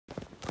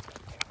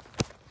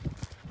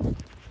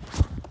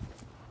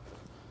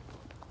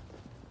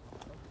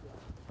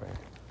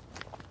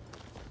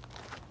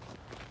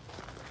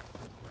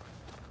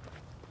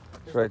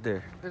It's right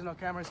there. There's no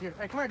cameras here.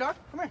 Hey, come here, dog.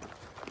 Come here.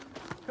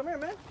 Come here,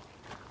 man.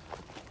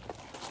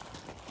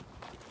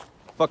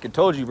 Fucking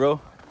told you, bro.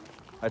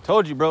 I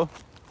told you, bro.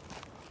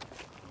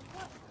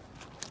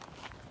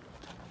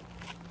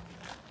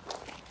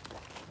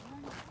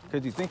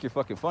 Because you think you're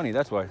fucking funny,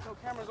 that's why. There's no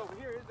cameras over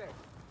here, is there?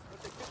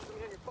 Don't take pictures of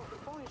me on your fucking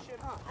phone and shit,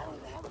 huh? I don't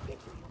even have a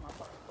picture of you on my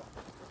fucking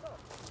phone.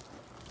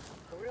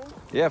 For real?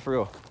 Yeah, for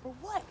real. For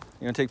what?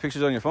 You gonna take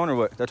pictures on your phone or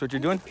what? That's what you're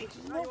doing? Pictures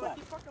of No, you wanna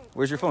nobody. keep fucking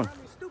Where's your phone?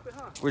 around me stupid,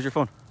 huh? Where's your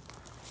phone?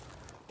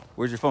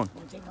 Where's your phone? You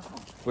gonna take my phone?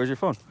 Where's your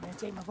phone? You gonna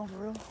take my phone for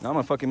real? Now I'm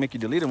gonna fucking make you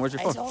delete them. Where's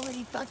your It's phone?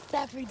 already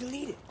factory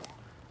deleted.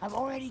 I've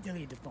already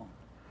deleted the phone.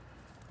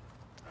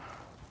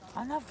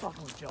 I'm not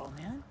fucking with y'all,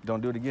 man.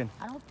 Don't do it again.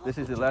 I don't fuck This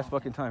is with the last y'all.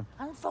 fucking time.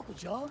 I don't fuck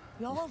with y'all.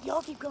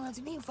 Y'all keep coming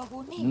to me and fucking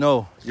with me.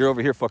 No, you're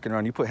over here fucking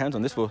around. You put hands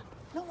on this fool.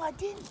 No, I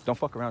didn't. Don't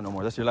fuck around no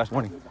more. That's your last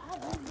warning. I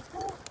own this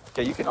phone.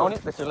 Okay, you can own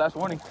it. That's your last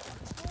warning.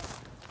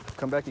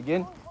 Come back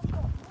again.